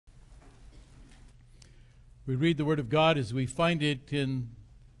We read the Word of God as we find it in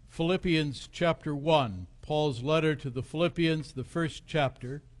Philippians chapter 1, Paul's letter to the Philippians, the first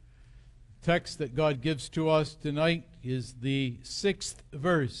chapter. The text that God gives to us tonight is the 6th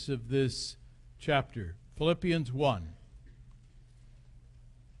verse of this chapter, Philippians 1.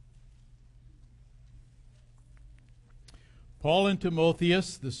 Paul and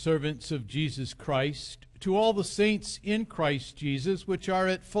Timotheus, the servants of Jesus Christ, to all the saints in Christ Jesus, which are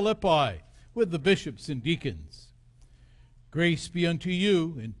at Philippi, with the bishops and deacons. Grace be unto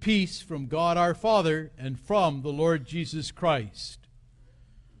you, and peace from God our Father, and from the Lord Jesus Christ.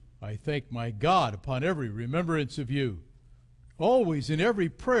 I thank my God upon every remembrance of you, always in every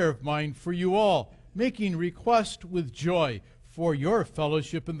prayer of mine for you all, making request with joy for your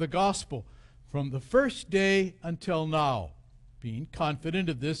fellowship in the gospel, from the first day until now, being confident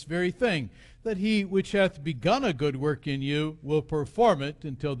of this very thing, that he which hath begun a good work in you will perform it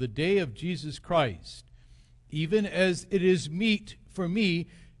until the day of Jesus Christ. Even as it is meet for me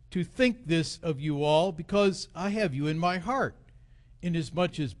to think this of you all, because I have you in my heart,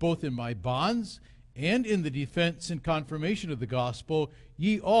 inasmuch as both in my bonds and in the defense and confirmation of the gospel,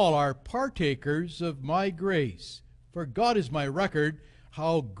 ye all are partakers of my grace. For God is my record,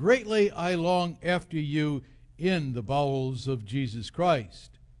 how greatly I long after you in the bowels of Jesus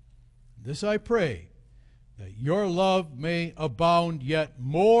Christ. This I pray, that your love may abound yet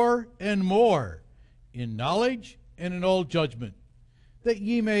more and more in knowledge and in all judgment, that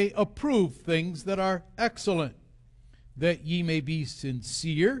ye may approve things that are excellent, that ye may be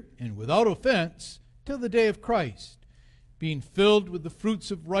sincere and without offense till the day of Christ, being filled with the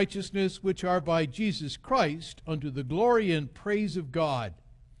fruits of righteousness which are by Jesus Christ unto the glory and praise of God.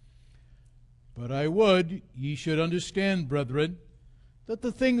 But I would ye should understand, brethren, that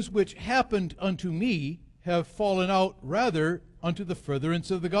the things which happened unto me have fallen out rather unto the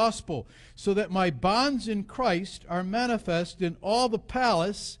furtherance of the gospel, so that my bonds in Christ are manifest in all the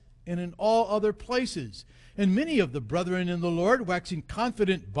palace and in all other places. And many of the brethren in the Lord, waxing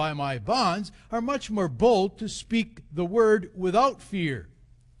confident by my bonds, are much more bold to speak the word without fear.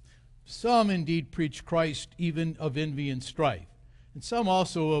 Some indeed preach Christ even of envy and strife, and some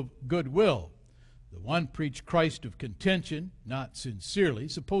also of goodwill. The one preached Christ of contention, not sincerely,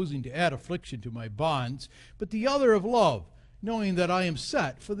 supposing to add affliction to my bonds, but the other of love, knowing that I am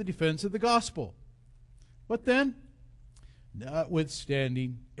set for the defense of the gospel. What then?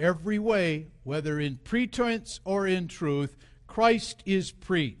 Notwithstanding, every way, whether in pretense or in truth, Christ is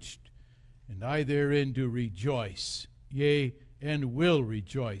preached, and I therein do rejoice, yea, and will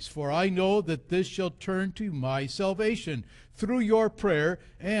rejoice. For I know that this shall turn to my salvation, through your prayer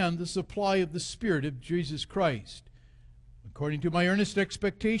and the supply of the Spirit of Jesus Christ, according to my earnest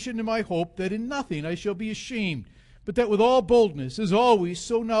expectation and my hope that in nothing I shall be ashamed, but that with all boldness, as always,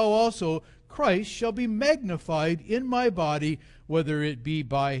 so now also, Christ shall be magnified in my body, whether it be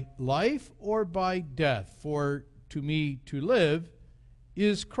by life or by death. For to me to live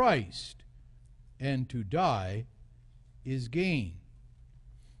is Christ, and to die is gain.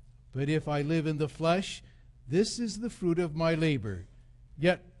 But if I live in the flesh, this is the fruit of my labor.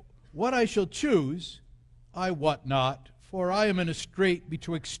 Yet what I shall choose, I wot not, for I am in a strait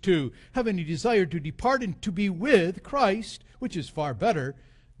betwixt two, having a desire to depart and to be with Christ, which is far better.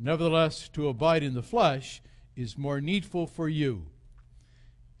 Nevertheless, to abide in the flesh is more needful for you.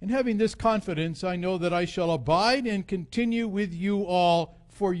 And having this confidence, I know that I shall abide and continue with you all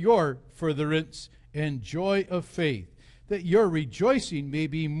for your furtherance and joy of faith, that your rejoicing may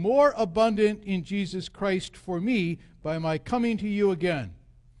be more abundant in Jesus Christ for me by my coming to you again.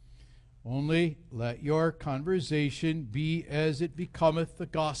 Only let your conversation be as it becometh the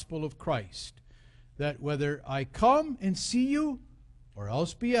gospel of Christ, that whether I come and see you, or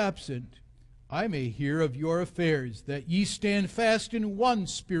else be absent, I may hear of your affairs, that ye stand fast in one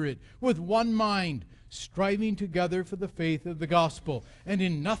spirit, with one mind, striving together for the faith of the gospel, and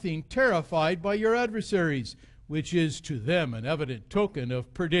in nothing terrified by your adversaries, which is to them an evident token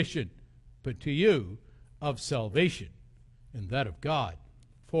of perdition, but to you of salvation, and that of God.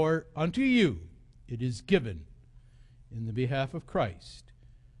 For unto you it is given in the behalf of Christ,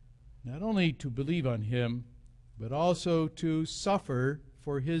 not only to believe on him, but also to suffer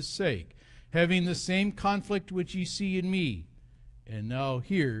for his sake, having the same conflict which ye see in me, and now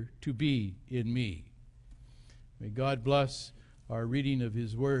here to be in me. May God bless our reading of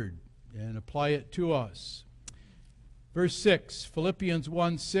his word and apply it to us. Verse 6, Philippians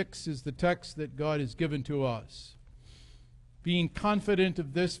 1:6 is the text that God has given to us. Being confident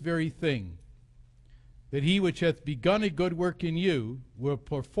of this very thing, that he which hath begun a good work in you will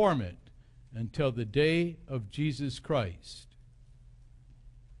perform it until the day of Jesus Christ.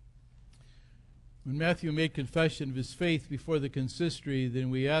 When Matthew made confession of his faith before the consistory, then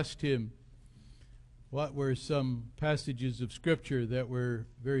we asked him what were some passages of Scripture that were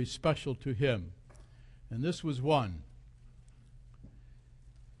very special to him. And this was one.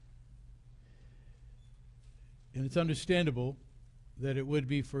 And it's understandable that it would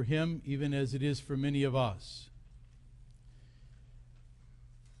be for him, even as it is for many of us.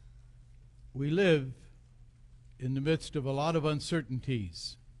 We live in the midst of a lot of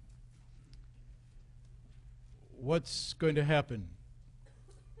uncertainties. What's going to happen?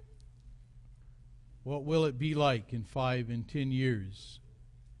 What will it be like in 5 and 10 years?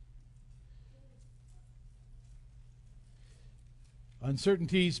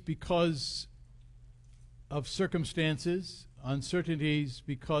 Uncertainties because of circumstances, uncertainties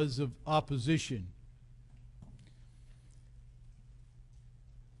because of opposition.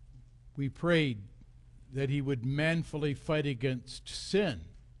 We prayed that he would manfully fight against sin,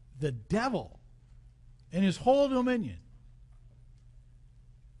 the devil, and his whole dominion.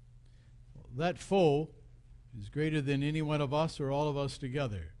 That foe is greater than any one of us or all of us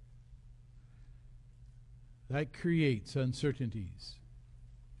together. That creates uncertainties,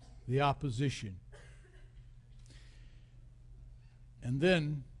 the opposition. And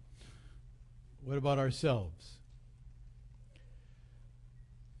then, what about ourselves?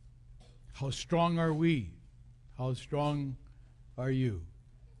 How strong are we? How strong are you?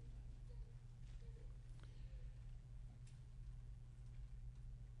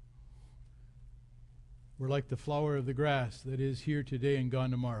 We're like the flower of the grass that is here today and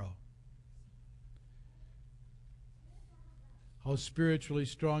gone tomorrow. How spiritually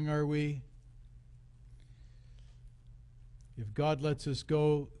strong are we? If God lets us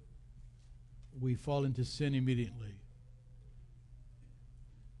go, we fall into sin immediately,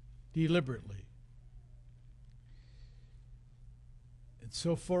 deliberately. And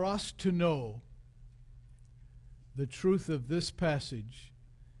so for us to know the truth of this passage,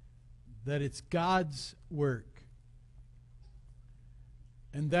 that it's God's work,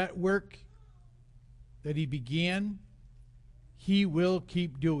 and that work that he began, he will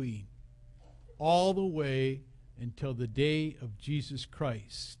keep doing all the way until the day of Jesus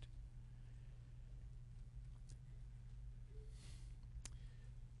Christ.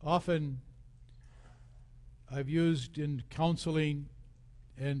 Often I've used in counseling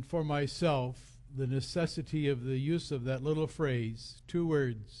and for myself the necessity of the use of that little phrase, 2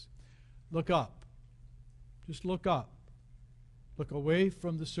 words: look up. Just look up. Look away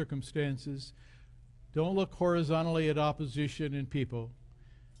from the circumstances. Don't look horizontally at opposition and people.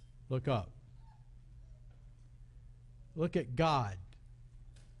 Look up. Look at God.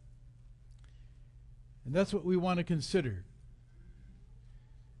 And that's what we want to consider.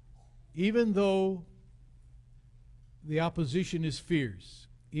 Even though the opposition is fierce,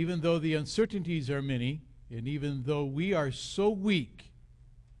 even though the uncertainties are many, and even though we are so weak,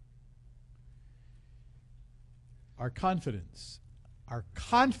 our confidence,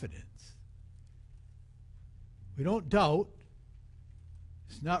 we don't doubt.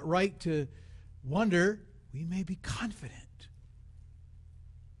 It's not right to wonder. We may be confident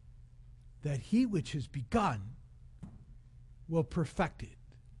that he which has begun will perfect it.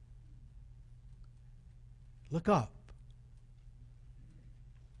 Look up.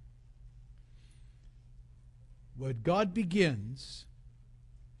 What God begins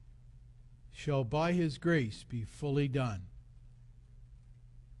shall by his grace be fully done.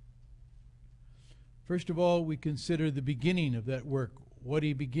 First of all, we consider the beginning of that work, what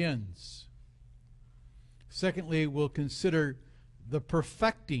he begins. Secondly, we'll consider the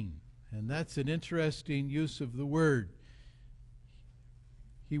perfecting, and that's an interesting use of the word.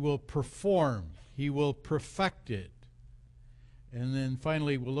 He will perform, he will perfect it. And then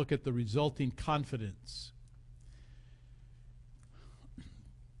finally, we'll look at the resulting confidence.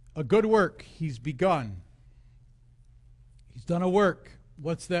 A good work he's begun. He's done a work.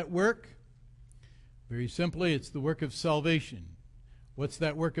 What's that work? Very simply, it's the work of salvation. What's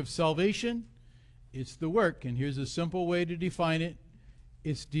that work of salvation? It's the work, and here's a simple way to define it.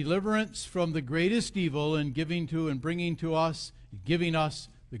 It's deliverance from the greatest evil and giving to and bringing to us, giving us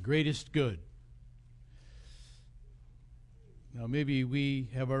the greatest good. Now maybe we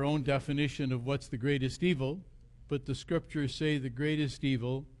have our own definition of what's the greatest evil, but the scriptures say the greatest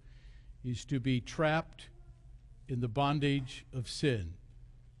evil is to be trapped in the bondage of sin,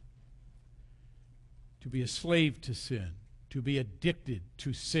 to be a slave to sin, to be addicted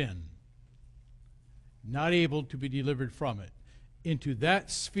to sin, not able to be delivered from it. Into that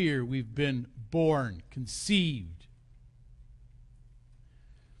sphere we've been born, conceived,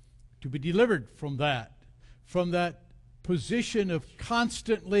 to be delivered from that position of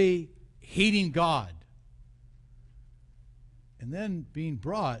constantly hating God, and then being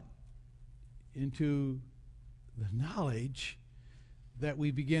brought into the knowledge that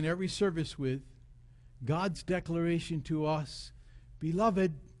we begin every service with, God's declaration to us,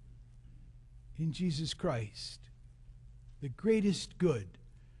 beloved in Jesus Christ, the greatest good.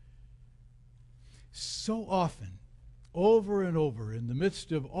 So often, over and over, in the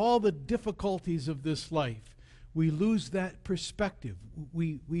midst of all the difficulties of this life, we lose that perspective.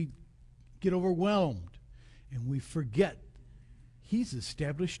 We get overwhelmed, and we forget He's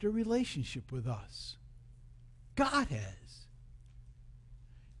established a relationship with us. God has.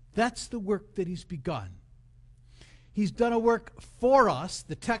 That's the work that He's begun. He's done a work for us.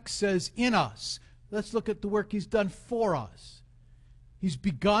 The text says in us. Let's look at the work He's done for us. He's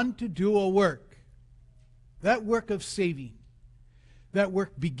begun to do a work. That work of saving. That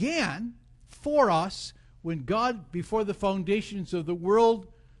work began for us when God, before the foundations of the world,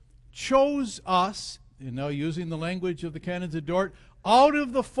 chose us, and now using the language of the canons of Dort, out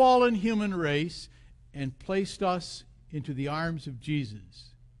of the fallen human race and placed us into the arms of Jesus.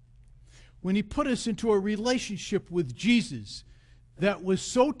 When He put us into a relationship with Jesus that was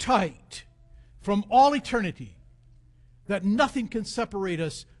so tight from all eternity that nothing can separate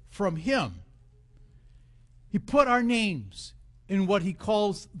us from Him, He put our names in what He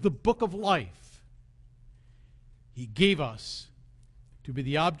calls the book of life. He gave us to be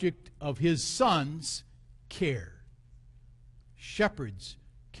the object of His Son's care. Shepherd's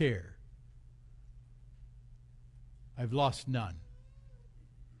care. I've lost none.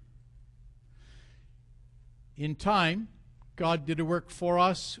 In time, God did a work for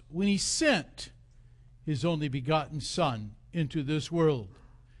us when He sent His only begotten Son into this world,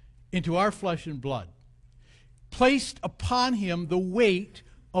 into our flesh and blood, placed upon Him the weight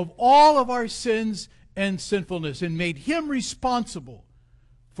of all of our sins and sinfulness, and made Him responsible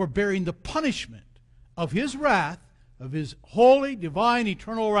for bearing the punishment of His wrath, of His holy, divine,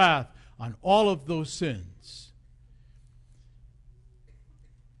 eternal wrath on all of those sins.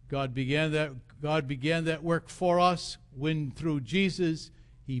 God began that work for us when through Jesus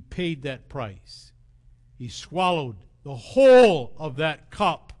He paid that price. He swallowed the whole of that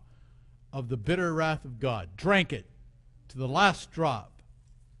cup of the bitter wrath of God, drank it to the last drop.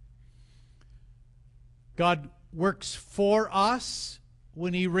 God works for us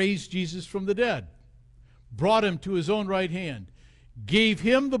when He raised Jesus from the dead, brought Him to His own right hand, gave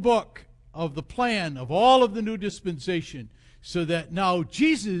Him the book of the plan of all of the new dispensation, so that now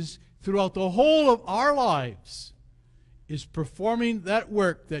Jesus, throughout the whole of our lives, is performing that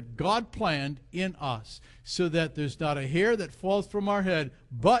work that God planned in us, so that there's not a hair that falls from our head,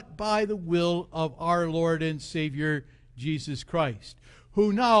 but by the will of our Lord and Savior, Jesus Christ,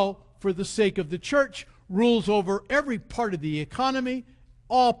 who now, for the sake of the church, rules over every part of the economy,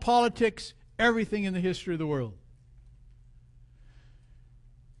 all politics, everything in the history of the world.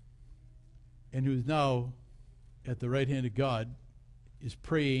 And who is now at the right hand of God, is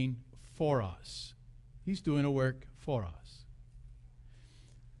praying for us. He's doing a work for us.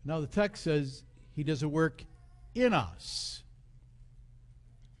 Now the text says He does a work in us.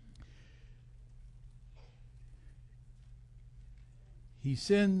 He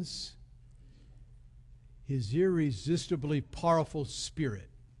sends His irresistibly powerful Spirit,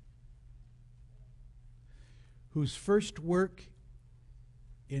 whose first work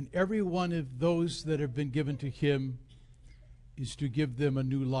in every one of those that have been given to Him is to give them a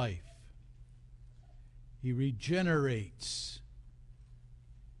new life. He regenerates.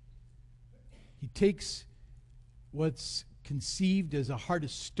 He takes what's conceived as a heart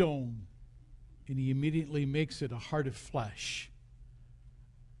of stone and He immediately makes it a heart of flesh.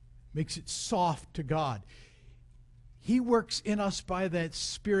 Makes it soft to God. He works in us by that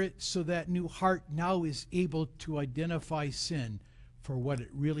Spirit so that new heart now is able to identify sin for what it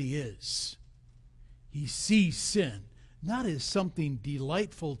really is. He sees sin not as something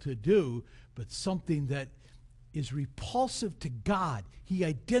delightful to do, but something that is repulsive to God. He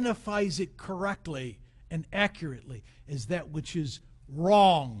identifies it correctly and accurately as that which is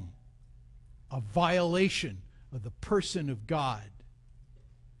wrong, a violation of the person of God.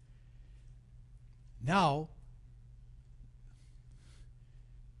 Now,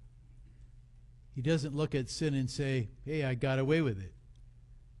 He doesn't look at sin and say, hey, I got away with it.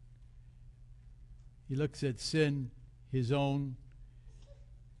 He looks at sin, his own,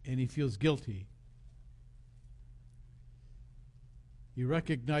 and he feels guilty. He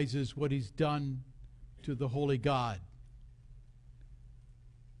recognizes what he's done to the holy God.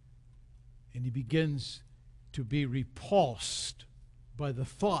 And he begins to be repulsed by the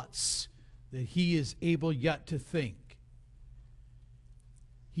thoughts that he is able yet to think.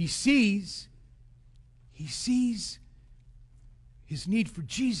 He sees his need for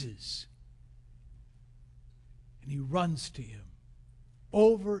Jesus. And he runs to him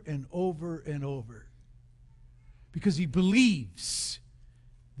over and over and over. Because he believes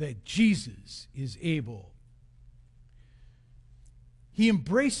that Jesus is able. He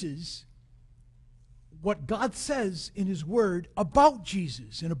embraces what God says in his word about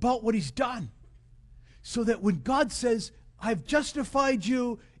Jesus and about what he's done. So that when God says, I've justified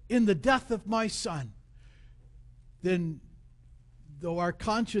you in the death of my son, then though our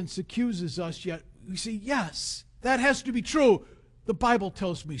conscience accuses us, yet we say, yes, that has to be true. The Bible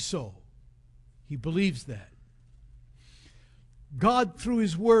tells me so. He believes that. God, through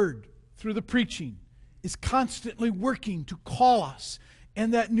his word, through the preaching, is constantly working to call us.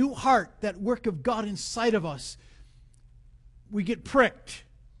 And that new heart, that work of God inside of us, we get pricked.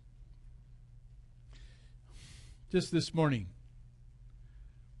 Just this morning,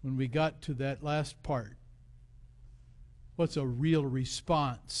 when we got to that last part, what's a real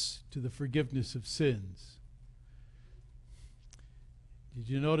response to the forgiveness of sins? Did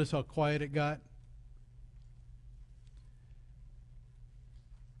you notice how quiet it got?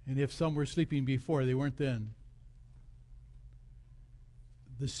 And if some were sleeping before, they weren't then.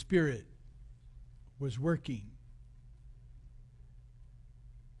 The Spirit was working.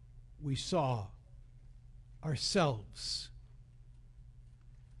 We saw ourselves.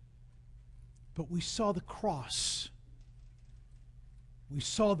 But we saw the cross. We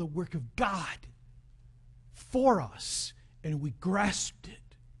saw the work of God for us, and we grasped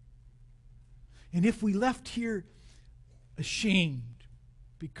it. And if we left here ashamed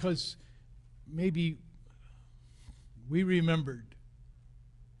because maybe we remembered,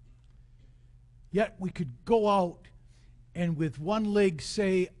 yet we could go out and with one leg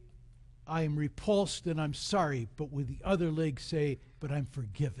say, I am repulsed and I'm sorry, but with the other leg say, but I'm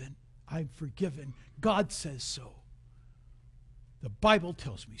forgiven. I'm forgiven. God says so. The Bible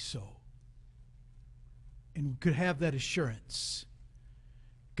tells me so. And we could have that assurance.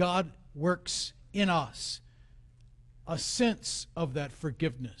 God works in us a sense of that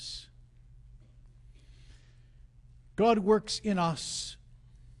forgiveness. God works in us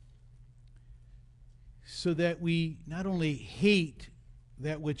so that we not only hate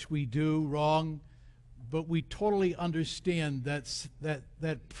that which we do wrong, but we totally understand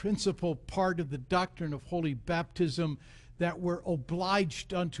that principal part of the doctrine of holy baptism, that we're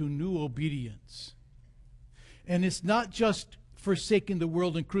obliged unto new obedience. And it's not just forsaking the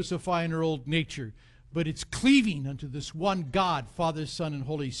world and crucifying our old nature, but it's cleaving unto this one God, Father, Son, and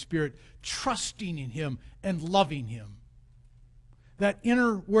Holy Spirit, trusting in him and loving him. That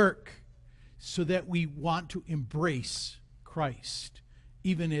inner work, so that we want to embrace Christ,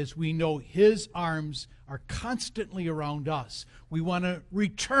 even as we know his arms are constantly around us. We want to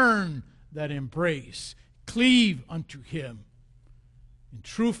return that embrace, cleave unto him in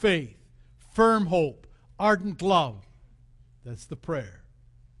true faith, firm hope, ardent love. That's the prayer.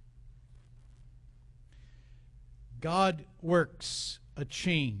 God works a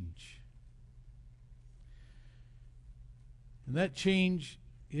change. And that change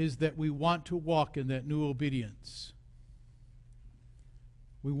is that we want to walk in that new obedience.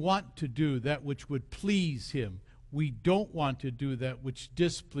 We want to do that which would please him. We don't want to do that which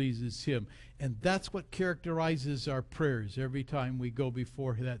displeases him. And that's what characterizes our prayers every time we go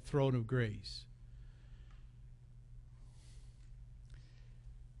before that throne of grace.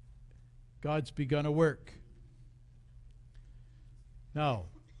 God's begun a work. Now,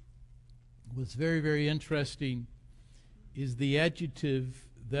 what's very, very interesting is the adjective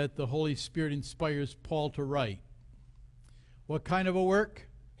that the Holy Spirit inspires Paul to write. What kind of a work?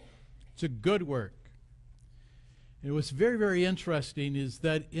 It's a good work. And what's very, very interesting is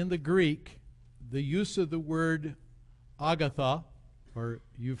that in the Greek, the use of the word agatha, or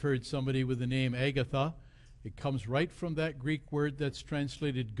you've heard somebody with the name Agatha, it comes right from that Greek word that's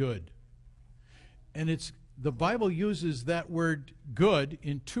translated good. And the Bible uses that word good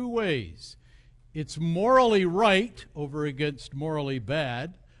in two ways. It's morally right over against morally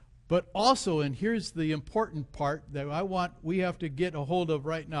bad, but also, and here's the important part that we have to get a hold of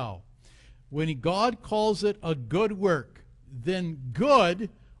right now. When God calls it a good work, then good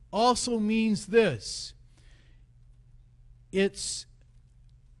also means this. It's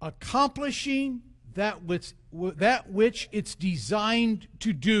accomplishing that which it's designed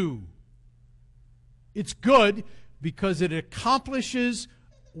to do. It's good because it accomplishes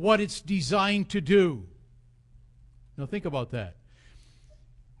what it's designed to do. Now think about that.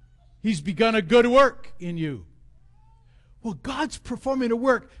 He's begun a good work in you. Well, God's performing a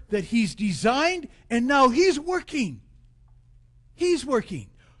work that he's designed, and now he's working. He's working.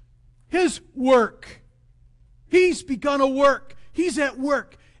 His work. He's begun a work. He's at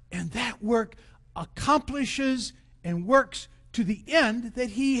work. And that work accomplishes and works to the end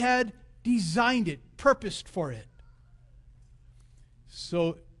that He had designed it, purposed for it.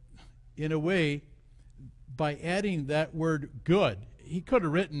 So, in a way, by adding that word good, He could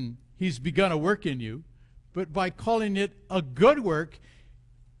have written, He's begun a work in you, but by calling it a good work,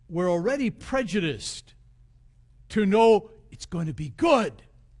 we're already prejudiced to know it's going to be good.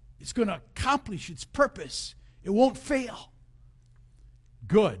 It's going to accomplish its purpose. It won't fail.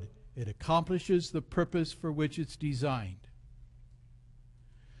 Good. It accomplishes the purpose for which it's designed.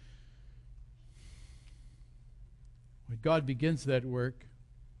 When God begins that work,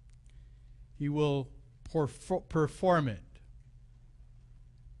 He will perform it.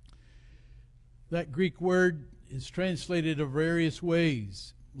 That Greek word is translated in various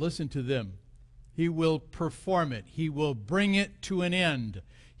ways. Listen to them. He will perform it. He will bring it to an end.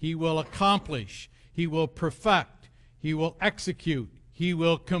 He will accomplish. He will perfect. He will execute. He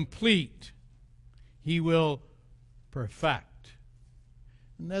will complete. He will perfect.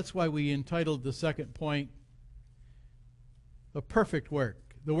 And that's why we entitled the second point, the perfect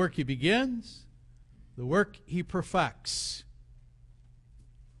work. The work He begins, the work He perfects.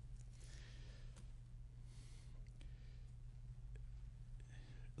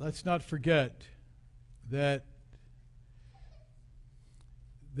 Let's not forget that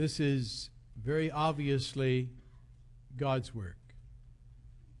this is very obviously God's work.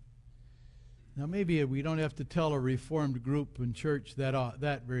 Now, maybe we don't have to tell a Reformed group in church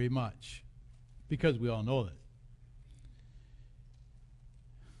that very much, because we all know it.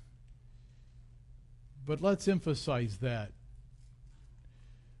 But let's emphasize that.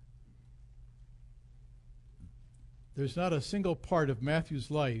 There's not a single part of Matthew's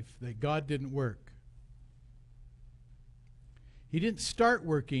life that God didn't work. He didn't start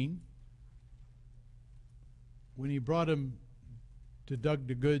working when He brought him to Doug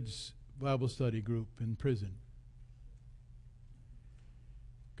DeGood's Bible study group in prison.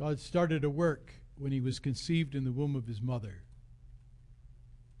 God started a work when he was conceived in the womb of his mother.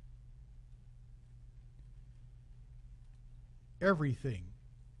 Everything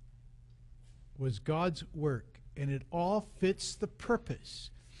was God's work, and it all fits the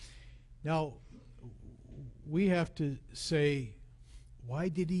purpose. Now, we have to say, why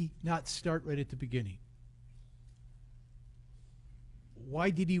did He not start right at the beginning?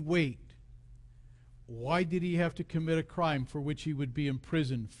 Why did He wait? Why did He have to commit a crime for which He would be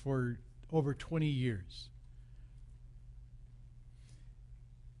imprisoned for over 20 years?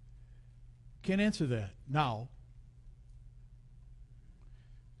 Can't answer that now.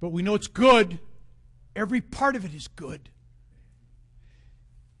 But we know it's good. Every part of it is good.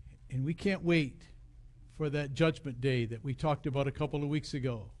 And we can't wait for that judgment day that we talked about a couple of weeks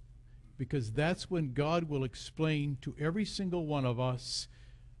ago, because that's when God will explain to every single one of us,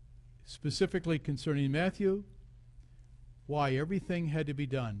 specifically concerning Matthew, why everything had to be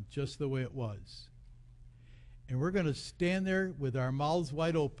done just the way it was. And we're going to stand there with our mouths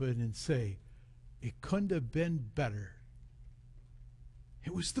wide open and say, it couldn't have been better.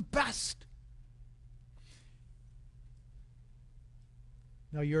 It was the best.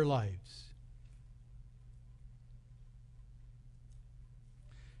 Now, your lives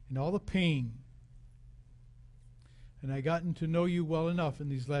and all the pain, and I gotten to know you well enough in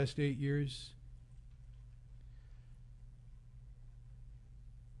these last 8 years.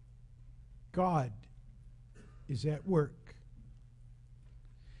 God is at work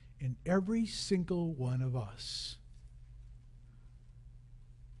in every single one of us,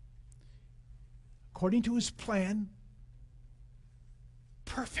 according to His plan.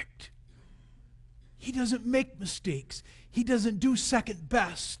 Perfect. He doesn't make mistakes. He doesn't do second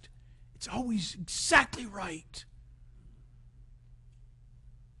best. It's always exactly right.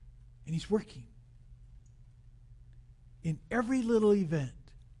 And He's working in every little event,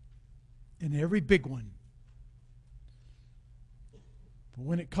 in every big one. But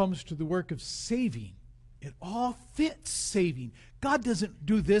when it comes to the work of saving, it all fits saving. God doesn't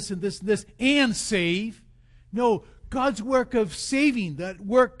do this and this and this and save. No, God's work of saving, that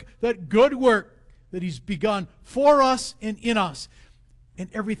work, that good work that He's begun for us and in us. And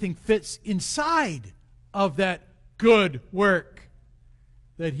everything fits inside of that good work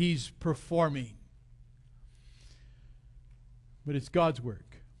that He's performing. But it's God's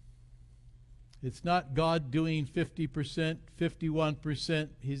work. It's not God doing 50%, 51%.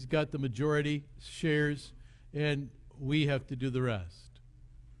 He's got the majority shares, and we have to do the rest.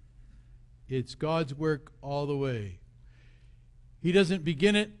 It's God's work all the way. He doesn't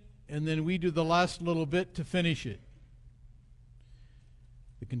begin it, and then we do the last little bit to finish it.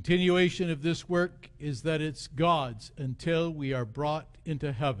 The continuation of this work is that it's God's until we are brought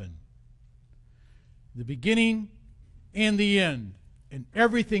into heaven. The beginning and the end, and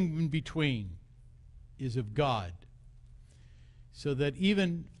everything in between, is of God. So that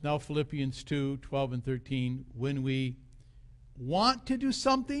even now, Philippians 2:12 and 13, when we want to do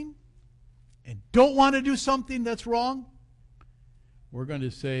something and don't want to do something that's wrong, we're going to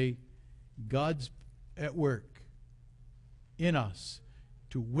say, God's at work in us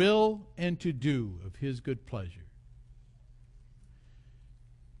to will and to do of His good pleasure.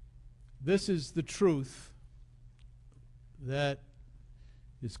 This is the truth that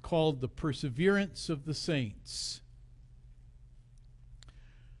is called the perseverance of the saints.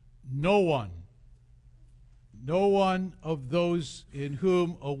 No one of those in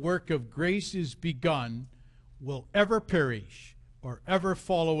whom a work of grace is begun will ever perish or ever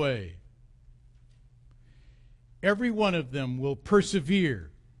fall away. Every one of them will persevere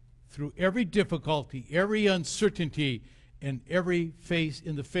through every difficulty, every uncertainty, and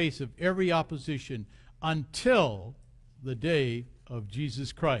in the face of every opposition until the day of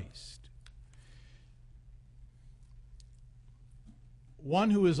Jesus Christ.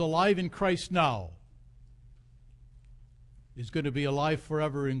 One who is alive in Christ now is going to be alive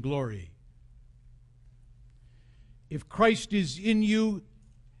forever in glory. If Christ is in you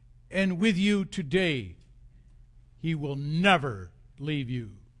and with you today, He will never leave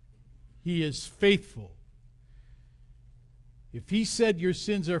you. He is faithful. If He said your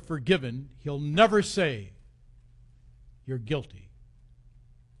sins are forgiven, He'll never say you're guilty.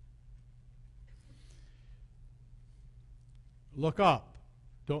 Look up.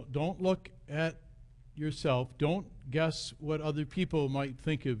 Don't look at yourself. Don't guess what other people might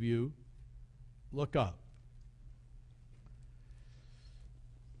think of you. Look up.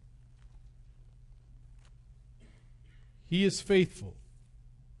 He is faithful.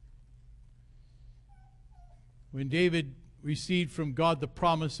 When David received from God the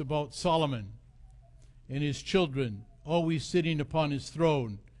promise about Solomon and his children always sitting upon his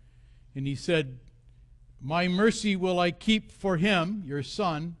throne, and he said, "My mercy will I keep for him," your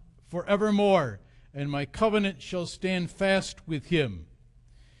son, "forevermore, and my covenant shall stand fast with him.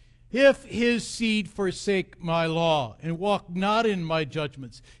 If his seed forsake my law, and walk not in my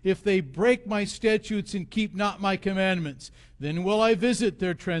judgments, if they break my statutes and keep not my commandments, then will I visit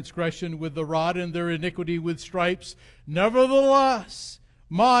their transgression with the rod and their iniquity with stripes. Nevertheless,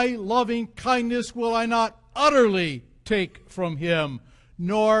 my loving kindness will I not utterly take from him,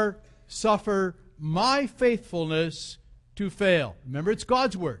 nor suffer my faithfulness to fail." Remember, it's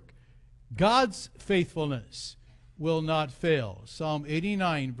God's work. God's faithfulness will not fail. Psalm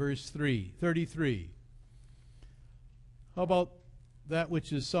 89, verse 33. How about that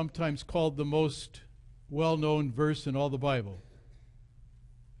which is sometimes called the most well-known verse in all the Bible?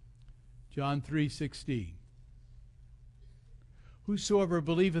 John 3:16. "Whosoever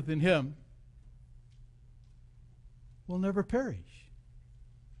believeth in him will never perish."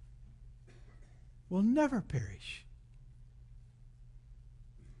 Will never perish.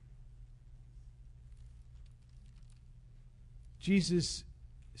 Jesus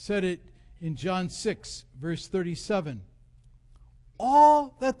said it in John 6, verse 37.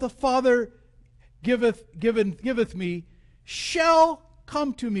 "All that the Father giveth me shall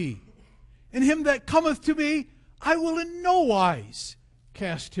come to me, and him that cometh to me I will in no wise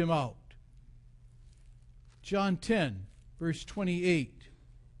cast him out." John 10, verse 28.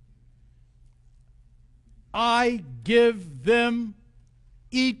 "I give them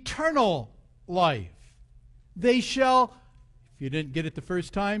eternal life. They shall," if you didn't get it the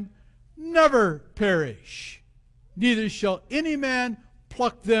first time, "never perish. Neither shall any man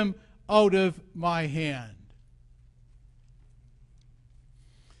pluck them out of my hand."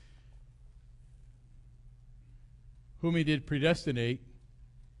 Whom He did predestinate,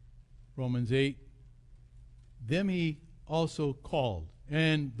 Romans 8, them He also called.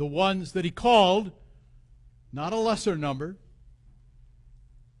 And the ones that He called, not a lesser number,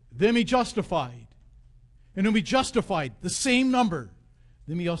 them He justified. And whom He justified, the same number,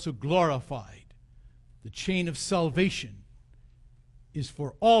 them He also glorified. The chain of salvation is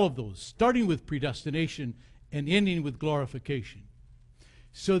for all of those, starting with predestination and ending with glorification.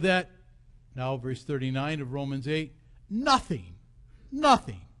 So that, now verse 39 of Romans 8, nothing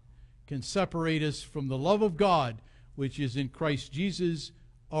can separate us from the love of God which is in Christ Jesus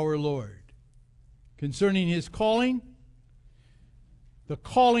our Lord. Concerning His calling, the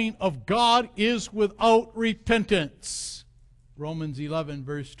calling of God is without repentance. Romans 11,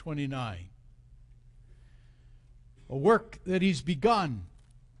 verse 29. A work that He's begun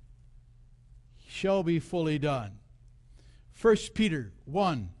shall be fully done. 1 Peter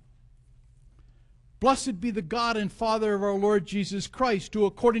 1. Blessed be the God and Father of our Lord Jesus Christ, who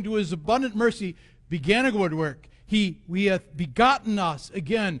according to his abundant mercy began a good work. We hath begotten us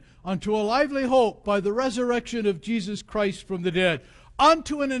again unto a lively hope by the resurrection of Jesus Christ from the dead,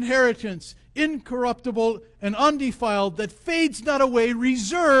 unto an inheritance incorruptible and undefiled, that fades not away,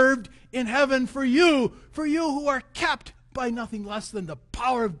 reserved in heaven for you who are kept by nothing less than the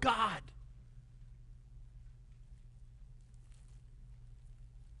power of God.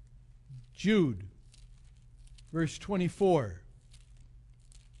 Jude, verse 24.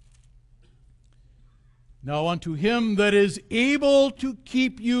 Now unto him that is able to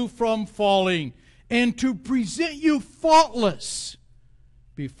keep you from falling, and to present you faultless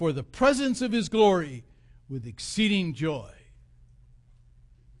before the presence of his glory with exceeding joy.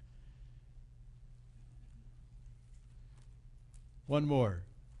 One more.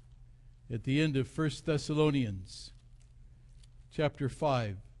 At the end of 1 Thessalonians chapter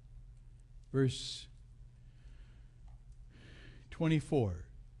 5, verse 24.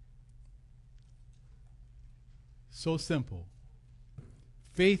 So simple.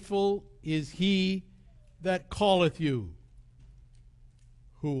 Faithful is he that calleth you,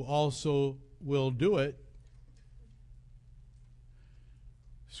 who also will do it.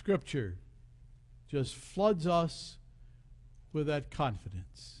 Scripture just floods us with that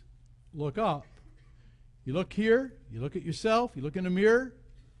confidence. Look up. You look here, you look at yourself, you look in the mirror.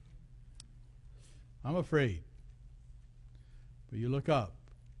 I'm afraid. But you look up.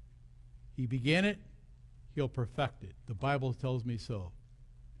 He began it, he'll perfect it. The Bible tells me so.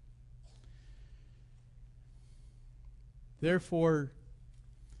 Therefore,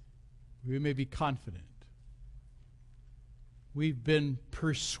 we may be confident. We've been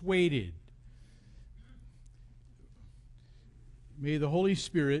persuaded. May the Holy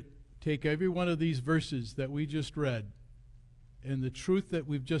Spirit take every one of these verses that we just read and the truth that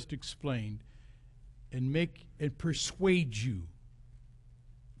we've just explained and make and persuade you.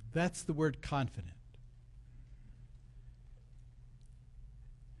 That's the word confident.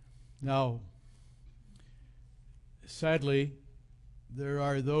 Now, sadly, there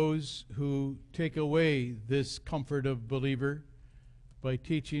are those who take away this comfort of believer by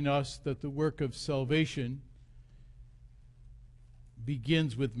teaching us that the work of salvation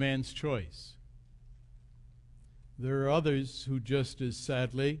begins with man's choice. There are others who just as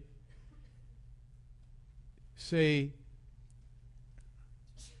sadly say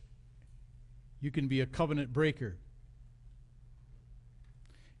you can be a covenant breaker.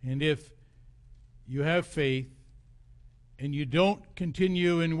 And if you have faith and you don't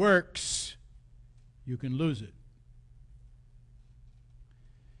continue in works, you can lose it.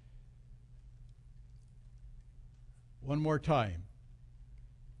 One more time.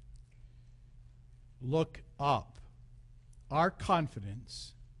 Look up. Our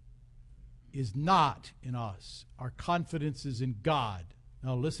confidence is not in us. Our confidence is in God.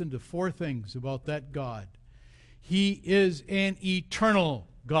 Now listen to 4 things about that God. He is an eternal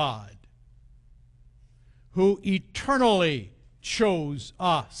God who eternally chose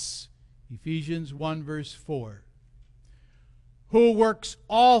us. Ephesians 1 verse 4. Who works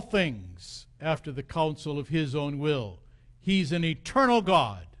all things after the counsel of his own will. He's an eternal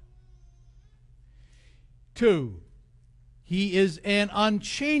God. 2, he is an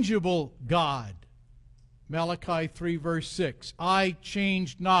unchangeable God. Malachi 3 verse 6. I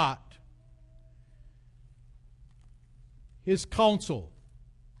changed not. His counsel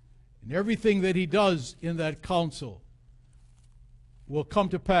and everything that he does in that counsel will come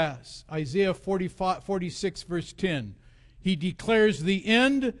to pass. Isaiah 46 verse 10. He declares the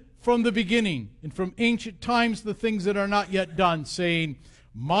end from the beginning, and from ancient times the things that are not yet done, saying,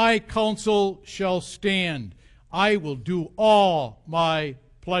 my counsel shall stand. I will do all my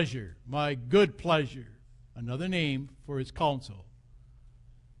pleasure, my good pleasure. Another name for his counsel.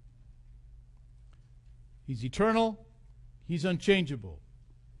 He's eternal. He's unchangeable.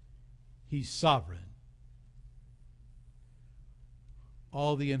 He's sovereign.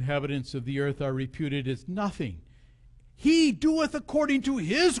 All the inhabitants of the earth are reputed as nothing. He doeth according to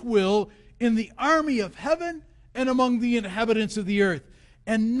his will in the army of heaven and among the inhabitants of the earth.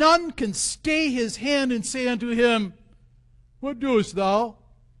 And none can stay his hand and say unto him, what doest thou?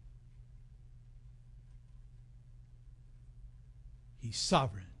 He's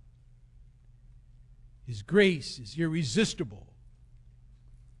sovereign. His grace is irresistible.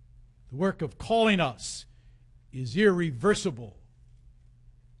 The work of calling us is irreversible.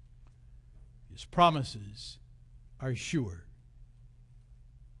 His promises are sure.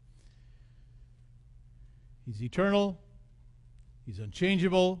 He's eternal. He's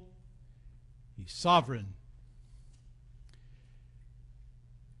unchangeable. He's sovereign.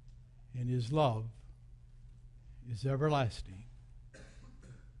 and His love is everlasting.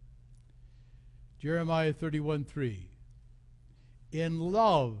 Jeremiah 31:3. In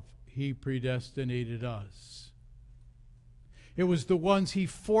love He predestinated us. It was the ones He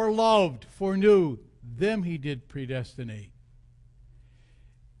foreloved, foreknew, them He did predestinate.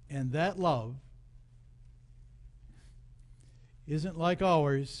 And that love isn't like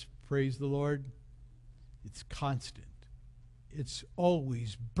ours, praise the Lord. It's constant. It's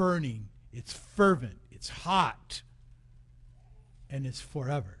always burning. It's fervent. It's hot. And it's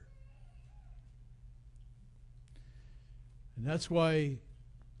forever. And that's why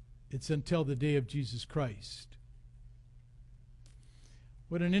it's until the day of Jesus Christ.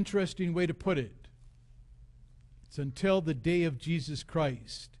 What an interesting way to put it. It's until the day of Jesus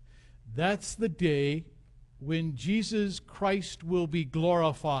Christ. That's the day when Jesus Christ will be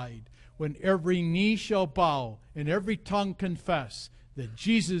glorified, when every knee shall bow and every tongue confess that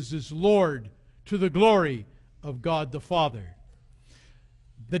Jesus is Lord, to the glory of God the Father.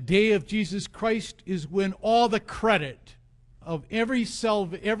 The day of Jesus Christ is when all the credit of every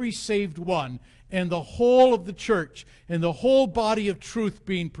saved one and the whole of the church and the whole body of truth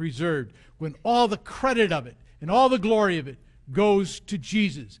being preserved, when all the credit of it and all the glory of it goes to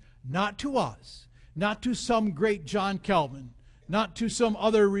Jesus, not to us, not to some great John Calvin, not to some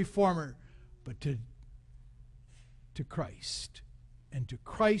other reformer, but to Christ, and to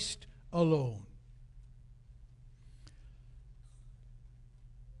Christ alone.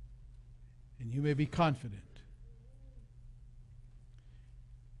 And you may be confident.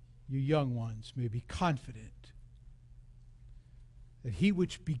 You young ones may be confident that He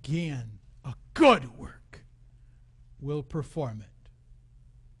which began a good work will perform it.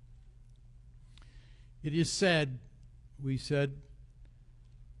 It is said, we said,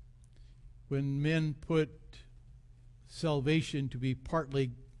 when men put salvation to be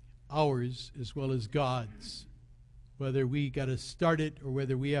partly ours as well as God's, whether we got to start it or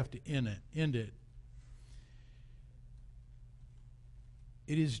whether we have to end it.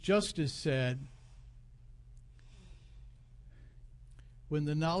 It is just as said, when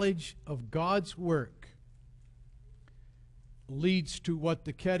the knowledge of God's work leads to what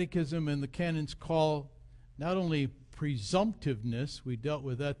the Catechism and the canons call not only presumptiveness, we dealt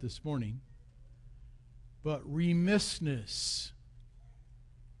with that this morning, but remissness.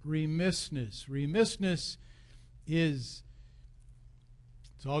 Remissness. Remissness is,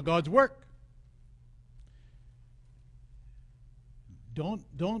 it's all God's work.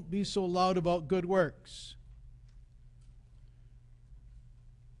 Don't be so loud about good works.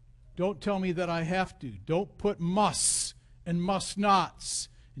 Don't tell me that I have to. Don't put musts and must nots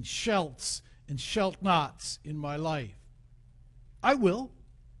and shelts and shalt nots in my life. I will,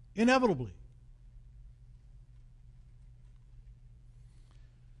 inevitably.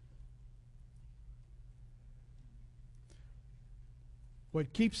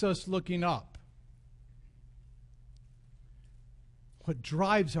 What keeps us looking up, what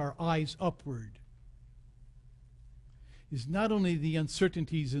drives our eyes upward, is not only the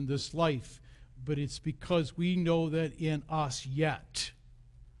uncertainties in this life, but it's because we know that in us yet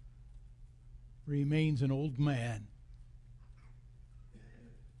remains an old man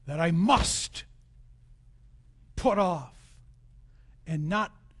that I must put off, and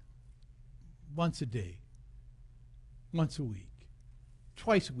not once a day, once a week,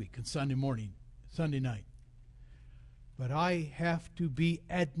 twice a week on Sunday morning, Sunday night. But I have to be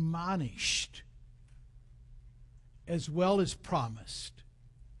admonished as well as promised,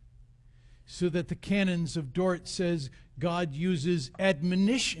 so that the canons of Dort says God uses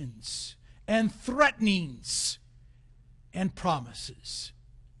admonitions and threatenings and promises.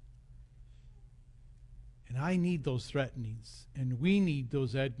 And I need those threatenings, and we need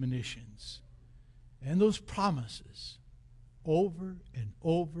those admonitions and those promises over and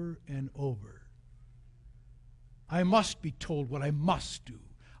over and over. I must be told what I must do.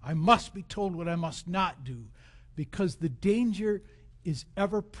 I must be told what I must not do, because the danger is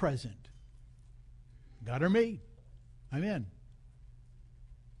ever present. Got her made. I'm in.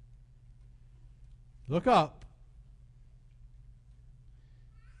 Look up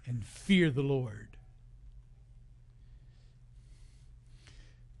and fear the Lord.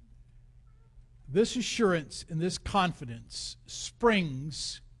 This assurance and this confidence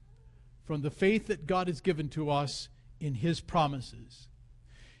springs from the faith that God has given to us in His promises.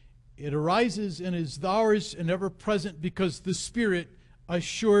 It arises and is ours and ever present because the Spirit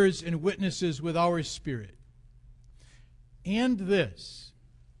assures and witnesses with our spirit. And this,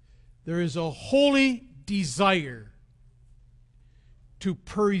 there is a holy desire to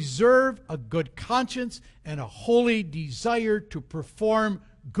preserve a good conscience and a holy desire to perform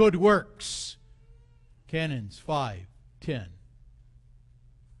good works. Canons 5:10.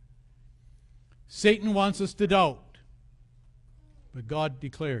 Satan wants us to doubt. But God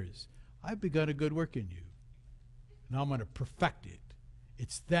declares, I've begun a good work in you. And I'm going to perfect it.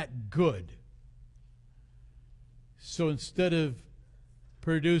 It's that good. So instead of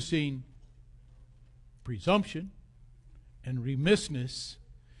producing presumption and remissness,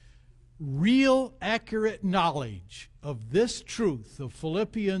 real accurate knowledge of this truth of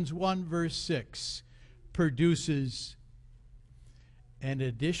Philippians 1 verse 6 produces an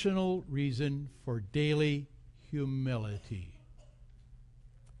additional reason for daily humility.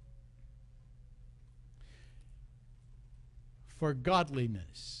 For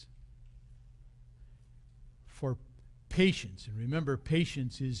godliness, for patience. And remember,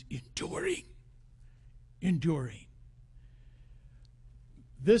 patience is enduring. Enduring.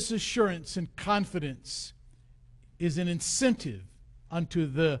 This assurance and confidence is an incentive unto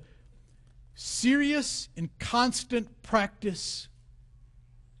the serious and constant practice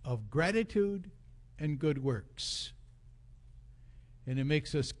of gratitude and good works. And it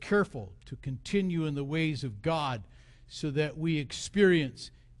makes us careful to continue in the ways of God so that we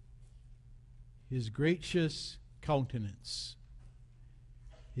experience His gracious countenance,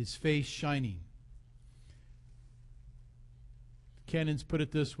 His face shining. Canons put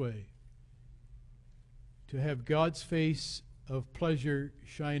it this way: to have God's face of pleasure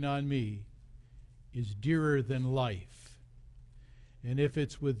shine on me is dearer than life. And if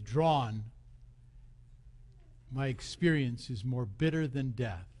it's withdrawn, my experience is more bitter than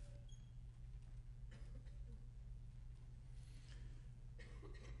death.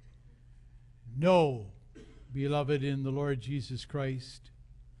 Know, beloved in the Lord Jesus Christ,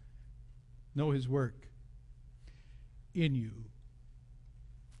 know His work in you.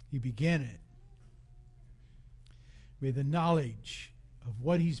 He began it. May the knowledge of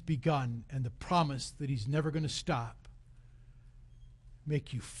what He's begun and the promise that He's never going to stop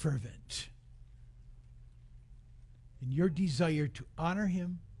make you fervent in your desire to honor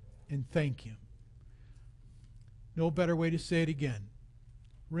Him and thank Him. No better way to say it again.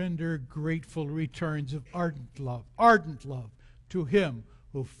 Render grateful returns of ardent love to Him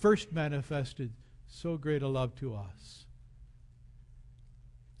who first manifested so great a love to us.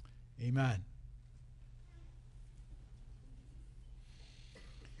 Amen.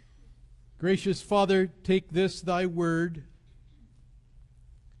 Gracious Father, take this thy word,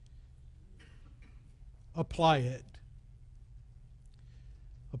 apply it.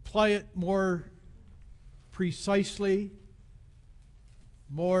 Apply it more precisely,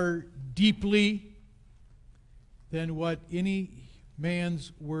 more deeply than what any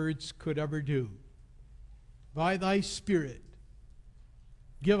man's words could ever do. By thy Spirit,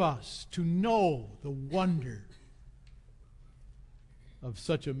 give us to know the wonder of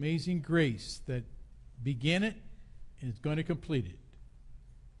such amazing grace that began it and is going to complete it.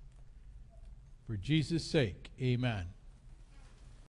 For Jesus' sake, amen.